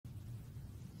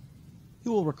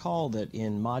You will recall that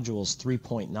in modules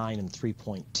 3.9 and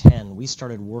 3.10 we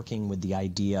started working with the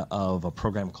idea of a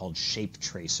program called Shape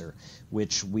Tracer,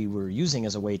 which we were using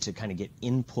as a way to kind of get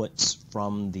inputs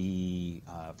from the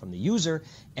user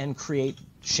and create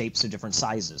shapes of different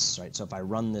sizes, right? So if I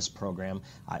run this program,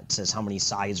 it says how many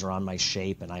sides are on my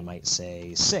shape, and I might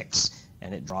say 6,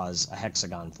 and it draws a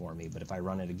hexagon for me. But if I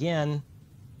run it again,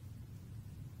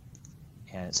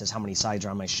 and it says how many sides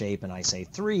are on my shape, and I say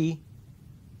 3,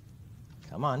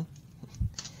 come on,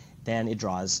 then it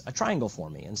draws a triangle for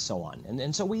me, and so on.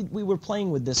 And so we were playing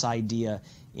with this idea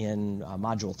in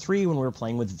Module 3 when we were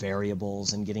playing with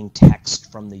variables and getting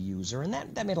text from the user, and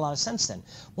that made a lot of sense then.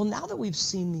 Well, now that we've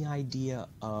seen the idea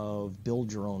of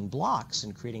build your own blocks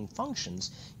and creating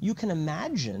functions, you can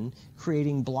imagine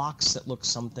creating blocks that look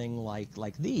something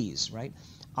like these, right?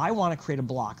 I want to create a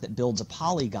block that builds a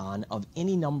polygon of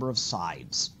any number of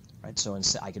sides. Right, so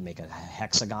I could make a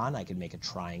hexagon, I could make a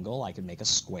triangle, I could make a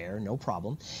square, no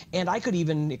problem. And I could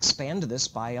even expand this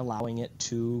by allowing it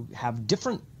to have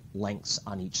different lengths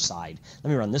on each side. Let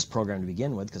me run this program to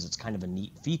begin with because it's kind of a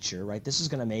neat feature, right? This is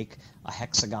going to make a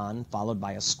hexagon followed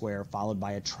by a square followed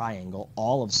by a triangle,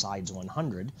 all of sides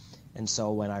 100. And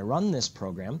so when I run this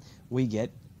program, we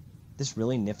get this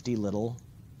really nifty little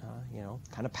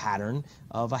kind of pattern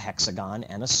of a hexagon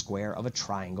and a square of a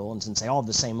triangle, and since they all have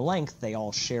the same length, they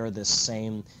all share this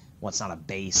same, well, it's not a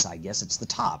base, I guess, it's the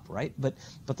top, right? But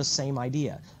the same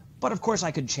idea. But of course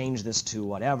I could change this to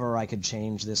whatever. I could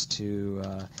change this to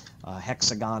a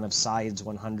hexagon of size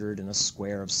 100 and a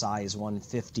square of size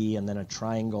 150 and then a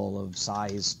triangle of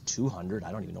size 200.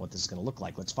 I don't even know what this is going to look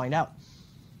like. Let's find out,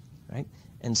 right?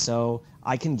 And so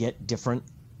I can get different,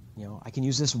 I can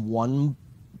use this one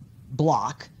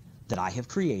block that I have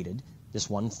created, this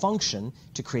one function,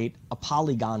 to create a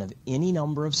polygon of any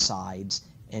number of sides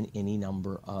and any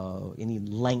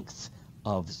length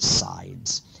of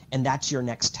sides. And that's your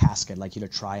next task I'd like you to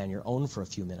try on your own for a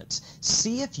few minutes.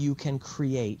 See if you can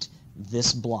create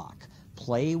this block.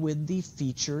 Play with the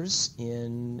features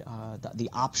in the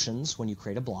options when you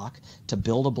create a block to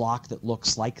build a block that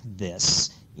looks like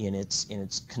this in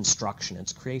its construction,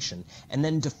 its creation, and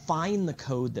then define the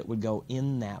code that would go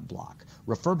in that block.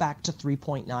 Refer back to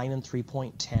 3.9 and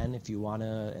 3.10 if you want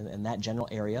to, in that general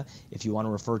area, if you want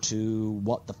to refer to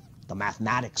what the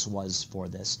mathematics was for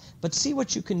this, but see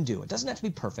what you can do. It doesn't have to be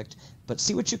perfect, but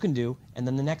see what you can do, and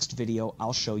then the next video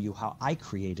I'll show you how I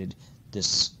created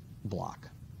this block.